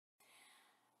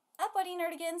up, buddy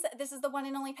nerdigans? This is the one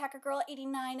and only Packer Girl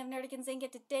 89 of Nerdigans Inc.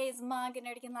 And today's Manga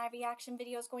Nerdigan live reaction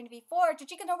video is going to be for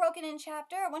Juujika no Rokunin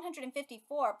chapter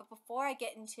 154. But before I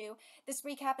get into this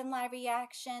recap and live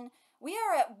reaction, we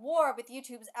are at war with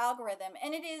YouTube's algorithm,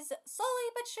 and it is slowly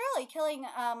but surely killing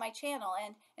my channel.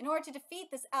 And in order to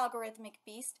defeat this algorithmic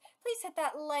beast, please hit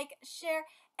that like, share,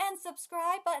 and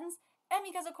subscribe buttons. And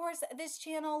because, of course, this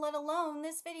channel, let alone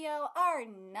this video, are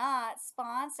not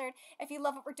sponsored. If you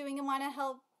love what we're doing and want to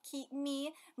help keep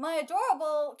me, my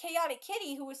adorable chaotic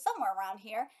kitty, who is somewhere around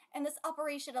here, and this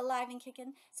operation alive and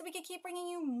kicking, so we can keep bringing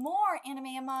you more anime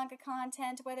and manga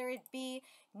content, whether it be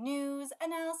news,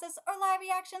 analysis, or live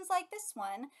reactions like this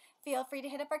one, feel free to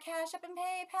hit up our Cash App and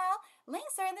PayPal.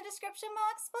 Links are in the description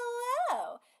box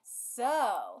below.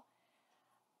 So,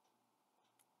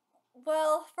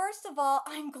 well, first of all,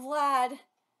 I'm glad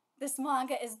this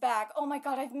manga is back. Oh my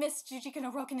god, I've missed Juujika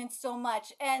no Rokunin so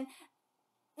much. And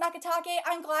Nakatake,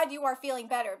 I'm glad you are feeling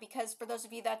better, because for those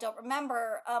of you that don't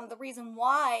remember, the reason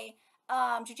why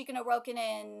Juujika no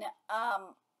Rokunin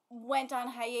went on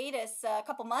hiatus a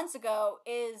couple months ago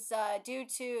is due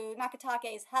to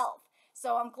Nakatake's health.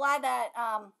 So I'm glad that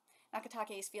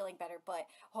Nakatake is feeling better, but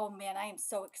oh man, I am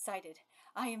so excited.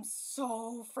 I am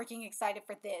so freaking excited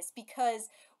for this, because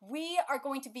we are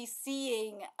going to be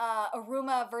seeing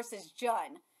Aruma versus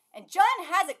JUN. And JUN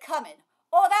has it coming.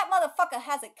 Oh, that motherfucker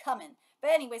has it coming.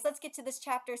 But anyways, let's get to this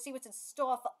chapter, see what's in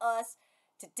store for us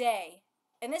today.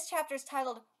 And this chapter is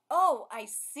titled, Oh, I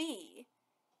See.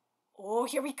 Oh,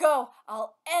 here we go.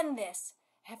 I'll end this.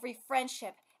 Every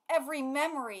friendship, every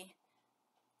memory.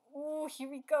 Oh, here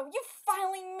we go. You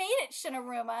finally made it,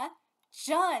 Shinaruma.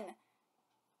 JUN.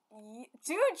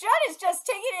 Dude, JUN is just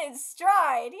taking it in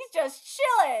stride. He's just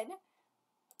chilling.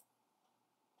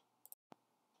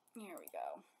 Here we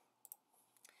go.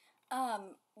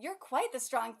 You're quite the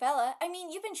strong fella. I mean,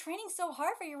 you've been training so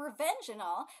hard for your revenge and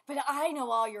all, but I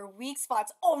know all your weak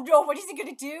spots. Oh no, what is he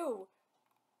gonna do?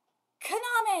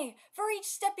 Kaname! For each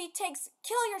step he takes,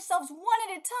 kill yourselves one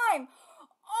at a time.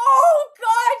 Oh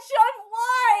god, JUN,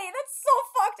 why? That's so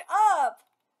fucked up.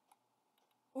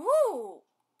 Ooh.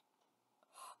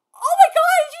 Oh my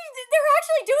god, they're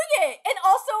actually doing it! And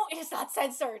also, it is not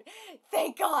censored.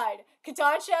 Thank God.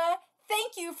 Kodansha,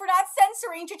 thank you for not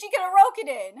censoring Juujika no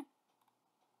Rokunin.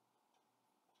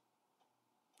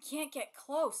 Can't get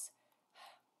close.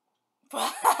 You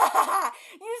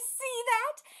see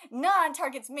that?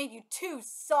 Non-targets made you too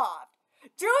soft.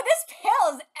 Dude, this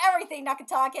panel is everything,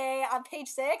 Nakatake, on page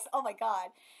 6. Oh my god.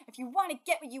 If you want to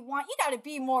get what you want, you gotta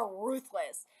be more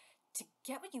ruthless. To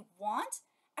get what you want?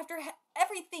 After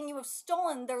everything you have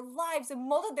stolen, their lives, and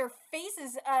molded their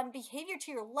faces and behavior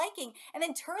to your liking, and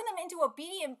then turn them into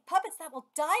obedient puppets that will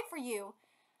die for you.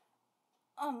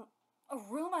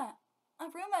 Aruma,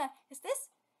 is this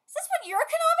what your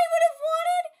Kaname would have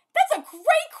wanted? That's a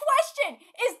great question!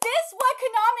 Is this what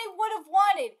Kaname would have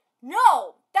wanted?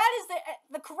 No! That is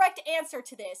the correct answer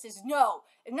to this, is no.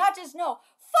 And not just no.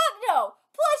 Fuck no!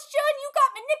 Plus, JUN, you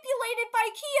got manipulated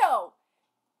by Kyo!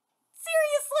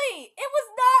 Seriously! It was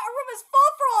not Aruma's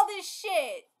fault for all this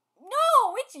shit!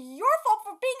 No! It's your fault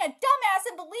for being a dumbass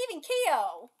and believing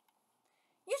Kyo!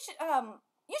 You should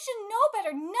know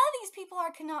better. None of these people are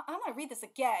Kaname. I'm gonna read this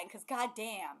again, because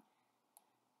goddamn.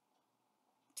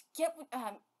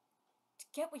 To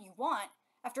get what you want,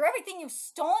 after everything you've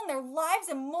stolen, their lives,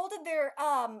 and molded their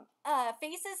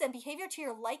faces and behavior to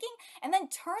your liking, and then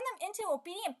turn them into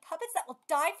obedient puppets that will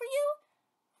die for you?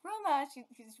 Ruma,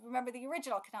 remember the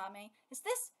original Kaname. Is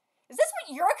this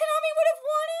what your Kaname would have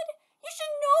wanted? You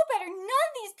should know better. None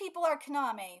of these people are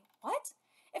Kaname. What?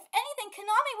 If anything,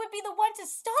 Kaname would be the one to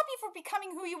stop you from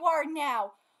becoming who you are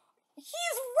now.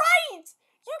 He's right!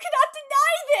 You cannot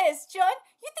deny this, JUN!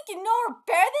 You think you know her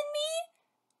better than me?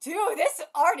 Dude, this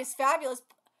art is fabulous.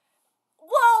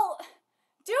 Well,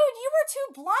 dude, you were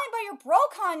too blind by your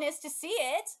brokonness to see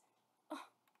it.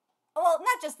 Well,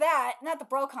 not just that, not the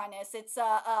brokonness. It's,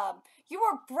 you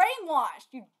were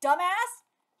brainwashed, you dumbass.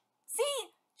 See,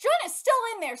 JUN is still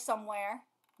in there somewhere.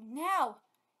 Now,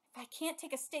 if I can't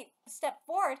take a step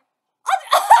forward,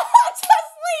 I'll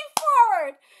just lean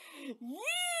forward.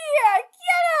 Yeah,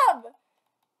 get him.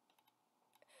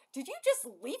 Did you just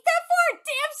leap that far?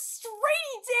 Damn straight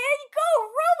he did! Go,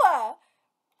 Ruma!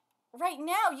 Right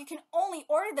now, you can only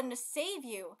order them to save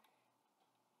you.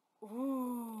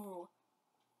 Ooh.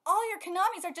 All your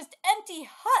Kanamis are just empty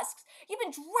husks. You've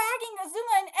been dragging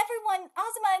Azuma and everyone,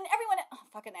 oh,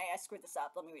 fucking A, I screwed this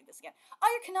up. Let me read this again. All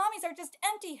your Kanamis are just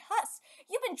empty husks.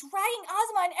 You've been dragging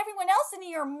Azuma and everyone else into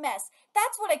your mess.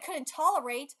 That's what I couldn't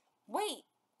tolerate. Wait,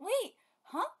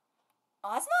 huh?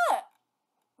 Azuma?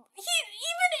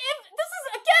 Even if, this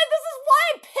is why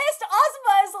I'm pissed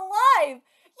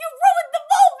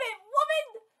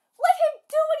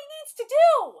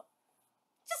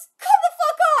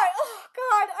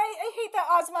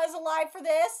for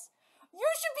this? You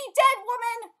should be dead,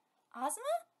 woman!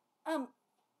 Ozma?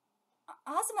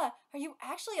 Ozma, are you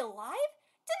actually alive?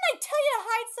 Didn't I tell you to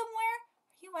hide somewhere?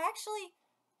 Are you actually...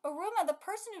 Aruma, the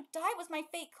person who died was my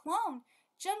fake clone.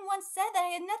 Jun once said that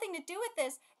I had nothing to do with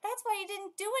this. That's why he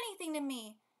didn't do anything to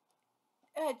me.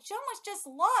 Jun was just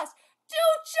lost.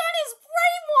 Dude, Jun is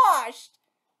brainwashed!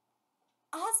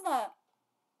 Ozma.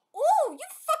 Ooh, you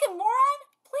fucking moron!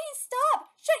 Please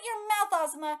stop! Shut your mouth,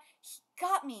 Ozma! He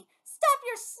got me. Stop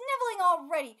your sniveling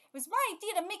already! It was my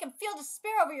idea to make him feel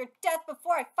despair over your death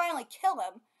before I finally kill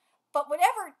him. But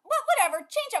whatever,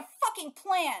 change of fucking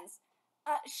plans!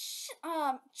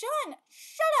 Jun,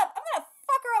 shut up! I'm gonna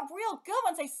fuck her up real good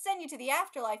once I send you to the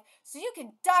afterlife, so you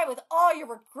can die with all your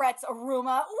regrets,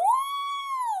 Aruma.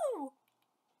 Woo!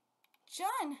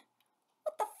 Jun,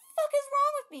 what the fuck is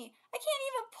wrong with me? I can't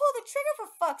even pull the trigger for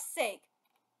fuck's sake.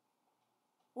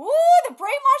 Ooh, the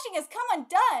brainwashing has come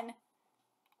undone.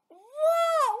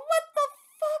 Whoa, what the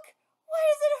fuck? Why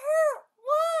does it hurt?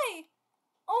 Why?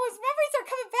 Oh, his memories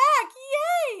are coming back.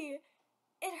 Yay!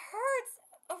 It hurts.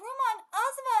 Aruma and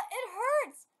Ozma, it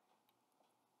hurts.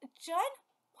 Jun?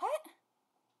 What?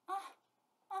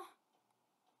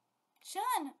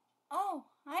 Jun.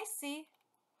 Oh, I see.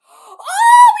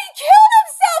 Oh, he killed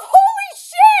himself! Holy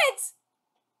shit!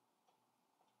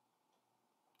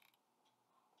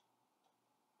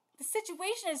 The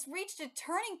situation has reached a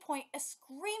turning point, a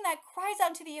scream that cries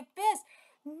out into the abyss.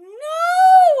 No!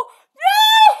 No!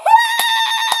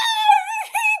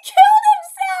 He killed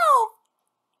himself!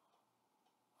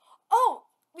 Oh,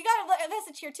 we got a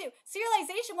message here too.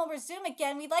 Serialization will resume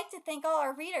again. We'd like to thank all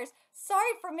our readers.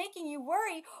 Sorry for making you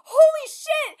worry. Holy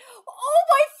shit! Oh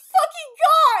my fucking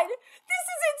god! This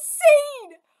is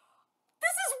insane!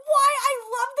 This is why I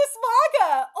love this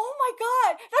manga! Oh my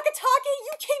god! Nakatake,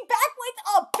 you came back with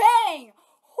a bang!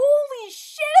 Holy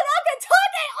shit,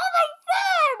 Nakatake! Oh my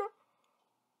god!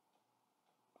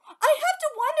 I have to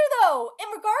wonder though,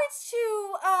 in regards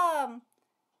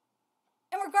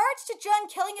to Jun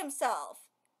killing himself,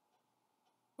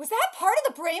 was that part of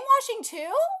the brainwashing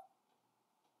too?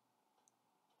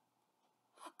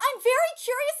 I'm very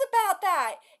curious about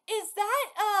that. Is that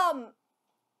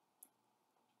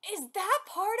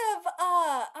part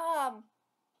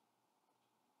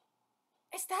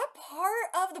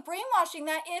of the brainwashing,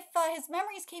 that if his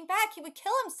memories came back, he would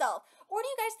kill himself? Or do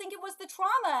you guys think it was the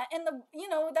trauma and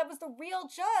that was the real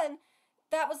Jun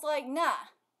that was like, nah,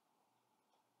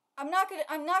 I'm not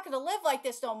gonna live like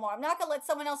this no more. I'm not gonna let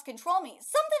someone else control me.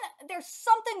 There's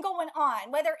something going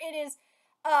on, whether it is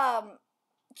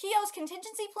Kyo's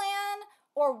contingency plan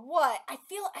or what. I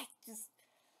feel like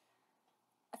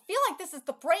this is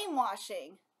the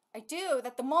brainwashing. I do,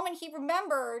 that the moment he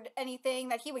remembered anything,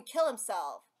 that he would kill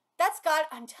himself.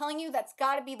 I'm telling you, that's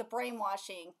gotta be the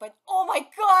brainwashing. But oh my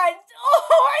god,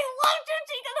 oh, I love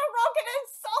Juujika no Rokunin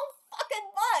so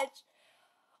fucking much.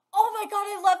 Oh my god,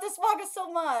 I love this manga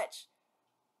so much.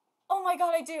 Oh my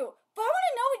god, I do. But I want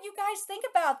to know what you guys think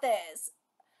about this.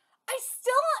 I'm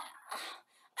still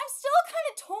kind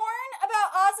of torn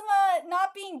about Ozma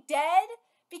not being dead,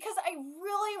 because I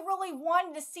really, really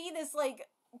wanted to see this, like,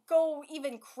 go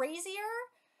even crazier.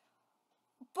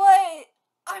 But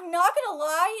I'm not gonna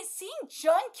lie, seeing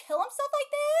Jun kill himself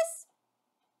like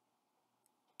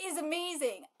this is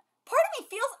amazing. Part of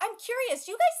me I'm curious,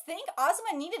 you guys think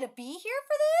Ozma needed to be here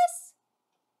for this?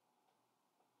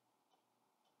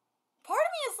 Part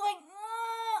of me is like,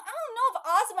 I don't know if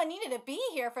Ozma needed to be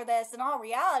here for this in all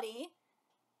reality.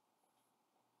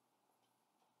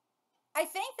 I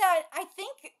think,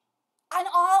 in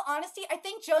all honesty, I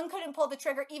think Jun couldn't pull the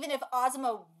trigger even if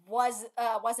Ozma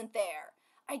wasn't there.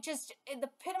 In the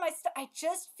pit of my stomach, I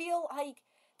just feel like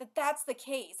that's the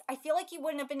case. I feel like he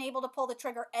wouldn't have been able to pull the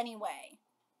trigger anyway.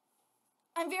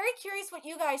 I'm very curious what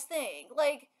you guys think.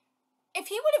 Like, if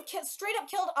he would have straight up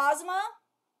killed Ozma,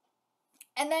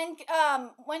 and then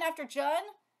went after Jun,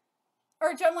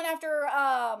 or Jun went after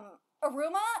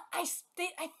Aruma, I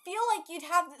feel like you'd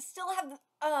still have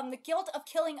the guilt of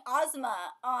killing Ozma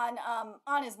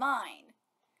on his mind.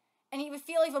 And he would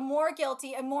feel even more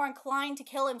guilty and more inclined to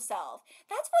kill himself.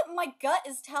 That's what my gut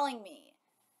is telling me.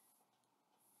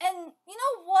 And you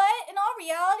know what? In all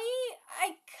reality,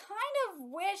 I kind of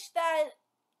wish that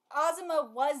Ozma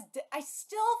I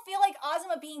still feel like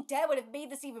Ozma being dead would have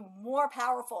made this even more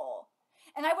powerful.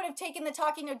 And I would have taken the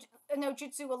Taki no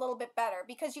Jutsu a little bit better.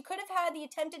 Because you could have had the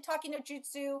attempted Taki no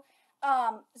Jutsu,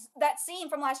 that scene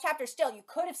from last chapter still. You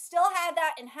could have still had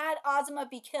that and had Ozma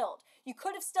be killed. You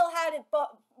could have still had it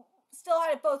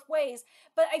both ways.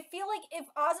 But I feel like if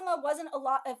Ozma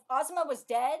was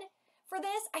dead for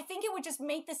this, I think it would just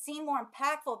make the scene more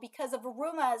impactful because of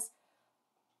Aruma's,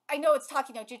 I know it's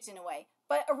talking no jutsu in a way,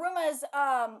 but Aruma's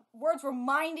words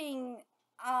reminding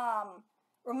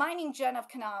Jun of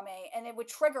Kaname, and it would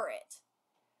trigger it.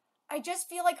 I just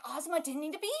feel like Azuma didn't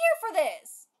need to be here for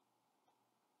this.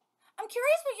 I'm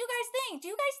curious what you guys think. Do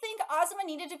you guys think Azuma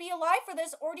needed to be alive for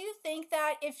this, or do you think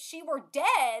that if she were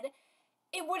dead,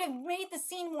 it would have made the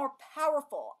scene more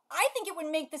powerful? I think it would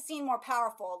make the scene more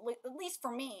powerful, at least for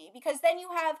me, because then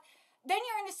you're in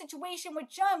a situation with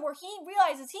Jun where he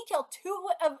realizes he killed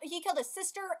his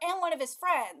sister and one of his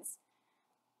friends,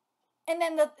 and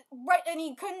then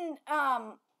he couldn't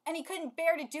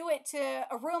bear to do it to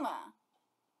Aruma.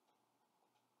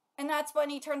 And that's when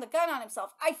he turned the gun on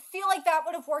himself. I feel like that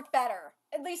would have worked better,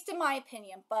 at least in my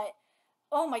opinion. But,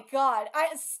 oh my god.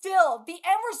 The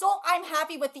end result, I'm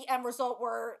happy with the end result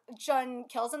where Jun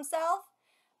kills himself.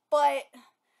 But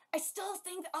I still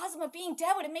think Azuma being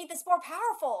dead would have made this more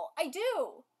powerful. I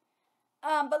do.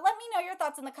 But let me know your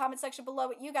thoughts in the comment section below,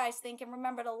 what you guys think. And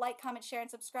remember to like, comment, share, and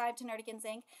subscribe to Nerdigans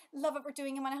Inc. Love what we're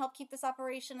doing and want to help keep this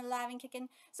operation alive and kicking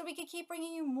so we can keep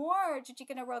bringing you more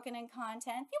Juujika no Rokunin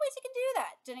content. A few ways you can do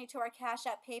that. Donate to our Cash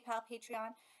App, PayPal,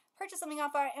 Patreon. Purchase something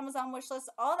off our Amazon wishlist.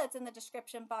 All that's in the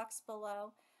description box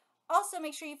below. Also,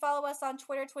 make sure you follow us on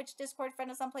Twitter, Twitch, Discord,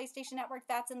 friend us on PlayStation Network.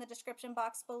 That's in the description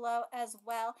box below as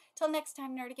well. Till next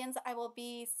time, Nerdigans, I will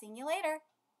be seeing you later.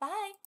 Bye!